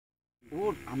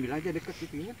Ambil aja deket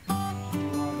itu ya.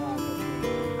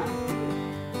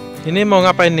 Ini mau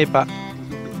ngapain nih Pak?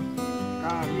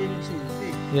 Kawin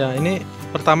suntik. Ya, ini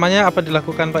pertamanya apa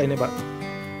dilakukan Pak ini Pak?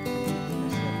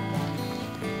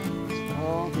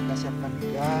 Kita siapkan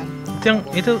gan.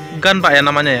 Itu gun Pak ya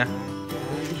namanya ya?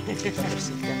 Kita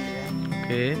bersihkan ya.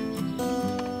 Oke.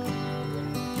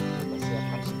 Kita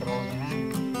siapkan stronya,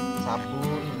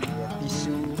 sabun, ya,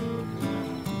 tisu,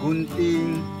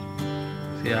 gunting.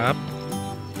 Siap.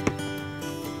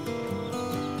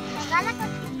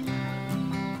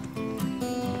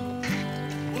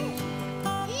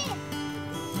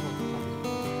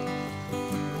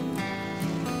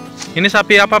 Ini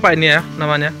sapi apa Pak ini ya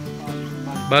namanya?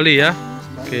 Bali ya?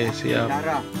 Oke, siap.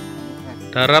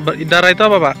 Darah itu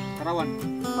apa Pak? Perawan.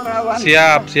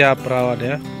 Siap perawan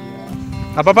ya.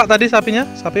 Apa Pak tadi sapinya?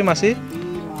 Sapi masih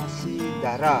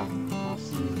darah.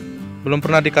 Belum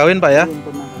pernah dikawin Pak ya? Belum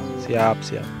pernah. Siap.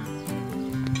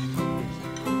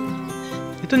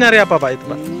 Itu nyari apa Pak itu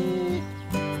Pak? Ini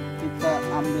kita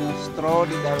ambil straw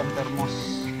di dalam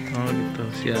termos. Oh gitu,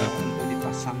 siap. Untuk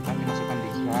dipasangkan, dimasukkan di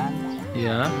gan.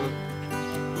 Iya.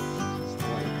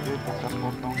 Setelah itu kita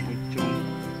potong ujung.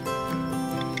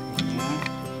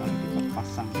 Lalu kita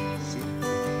pasang.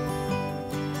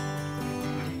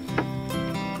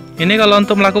 Ini kalau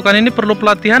untuk melakukan ini perlu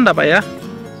pelatihan enggak Pak ya?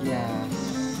 Ya,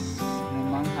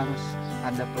 memang harus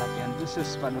ada pelatihan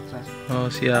khusus Pak Dokter. Oh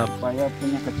siap. Supaya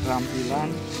punya keterampilan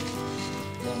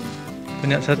dan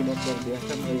Punya sudah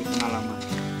terbiasa dari pengalaman.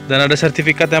 Dan ada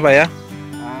sertifikatnya Pak ya?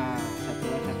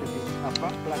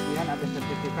 Setelah pelatihan ada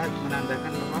sertifikat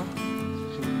menandakan bahwa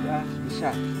sudah bisa.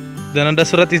 Dan ada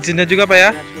surat izinnya juga Pak ya?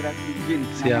 Ada surat izin,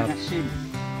 Siap. namanya SIM,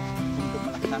 untuk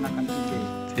melaksanakan IB.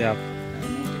 Siap. Nah,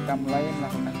 ini kita mulai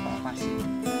melakukan palpasi.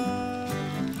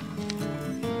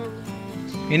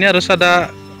 Ini harus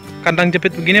ada kandang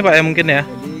jepit begini Pak ya mungkin ya?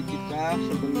 Jadi kita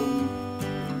sebelum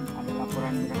ada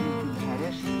laporan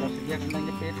harus tersedia kandang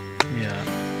jepit. Iya.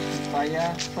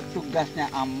 Supaya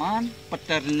petugasnya aman,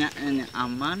 peternaknya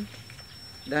aman,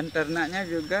 dan ternaknya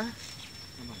juga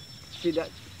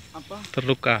tidak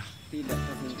Terluka. tidak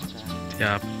terluka.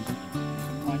 Siap.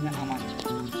 Semuanya aman.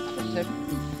 Ada chef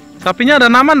Sapinya ada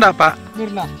nama enggak Pak?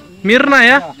 Mirna. Mirna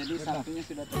ya? Jadi sapinya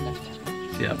sudah terdaftar.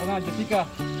 Siap. Jessica.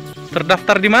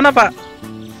 Terdaftar di mana Pak?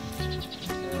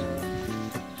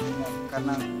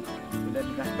 Karena sudah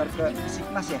didaftar ke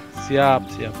Sikmas ya. Siap.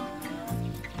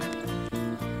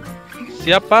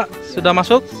 Siap Pak, sudah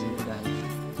masuk? Sudah.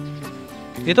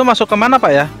 Itu masuk ke mana Pak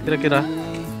ya kira-kira?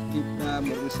 Ini kita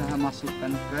berusaha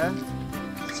masukkan ke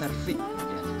servik.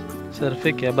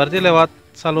 Servik ya, berarti lewat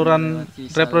saluran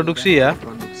Lewat reproduksi ya?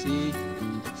 Reproduksi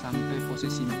sampai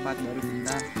posisi 4 baru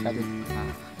kita cabut.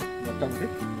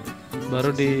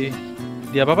 Baru di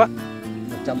apa Pak?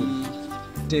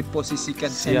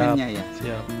 Deposisikan Siap. semennya ya.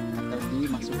 Siap. Atau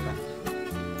dimasukkan.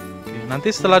 Oke,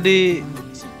 nanti setelah di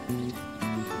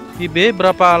IB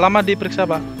berapa lama diperiksa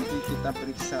Pak? Nanti kita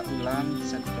periksa ulang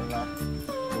setelah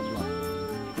 2 bulan.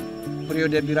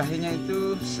 Periode birahinya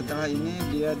itu setelah ini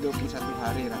dia 21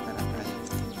 hari rata-rata ya.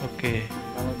 Oke.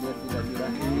 Kalau dia tidak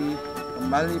birahi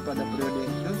kembali pada periode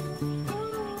itu,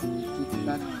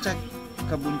 kita cek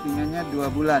kebuntingannya 2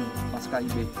 bulan pasca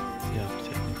IB Siap.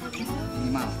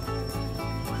 minimal.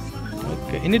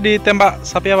 Oke, ini ditembak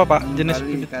sapi apa Pak? Jenis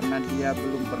Kembali karena dia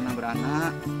belum pernah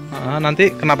beranak. nanti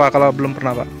kenapa kalau belum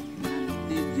pernah Pak?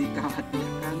 Nanti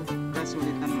dikhawatirkan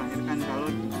kesulitan melahirkan kalau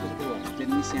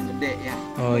jenis yang gede ya.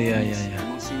 Oh iya.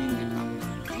 Musim gitu.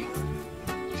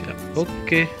 Siap.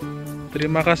 Oke.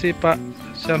 Terima kasih Pak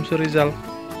Syamsurizal.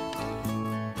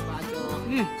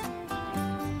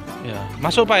 Ya,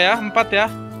 masuk Pak ya, 4 ya.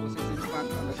 Posisi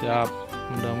 4. Siap.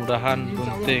 Mudah-mudahan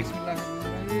bunting.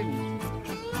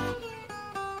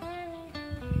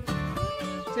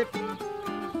 Sip.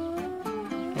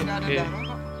 Tidak ada Oke. darah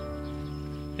kok.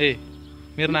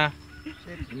 Mirna.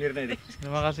 Mirna ini.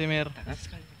 Terima kasih Mir.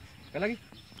 Sekali lagi.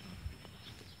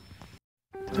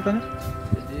 Ceritanya?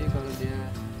 Jadi kalau dia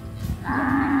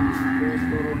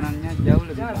turunannya jauh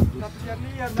lebih bagus.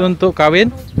 Itu untuk kawin?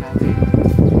 Turunannya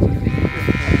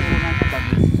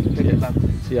bagus, lebih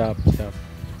bagus Siap.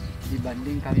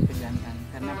 dibanding kawin pejantan.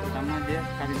 Karena pertama dia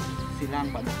kawin silang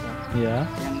Pak Dokter. Iya.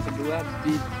 Yang kedua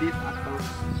bibit atau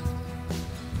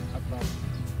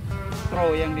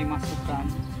straw yang dimasukkan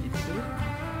itu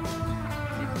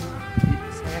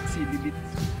seleksi bibit,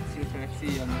 hasil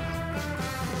seleksi yang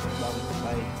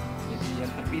baik, jadi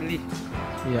yang terpilih.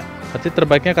 Iya. Berarti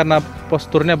terbaiknya karena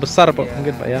posturnya besar Pak, Ya,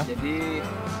 mungkin Pak ya. jadi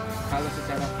kalau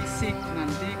secara fisik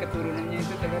nanti keturunannya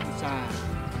itu terlihat besar.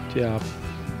 Siap.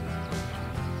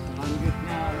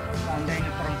 Selanjutnya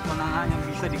seandainya perempuan yang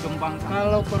bisa bisa dikembangkan.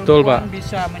 Kalau Betul, Pak. perempuan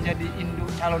bisa menjadi induk,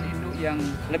 calon induk yang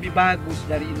lebih bagus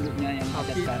dari induknya yang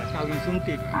ada Tapi sekarang. kawin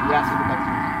suntik. Ya, sudah.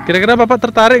 Kira-kira Bapak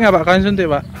tertarik nggak Pak kawin suntik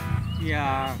Pak?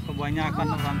 Ya kebanyakan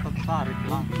orang tertarik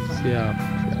lah. Siap.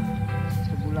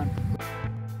 Sebulan.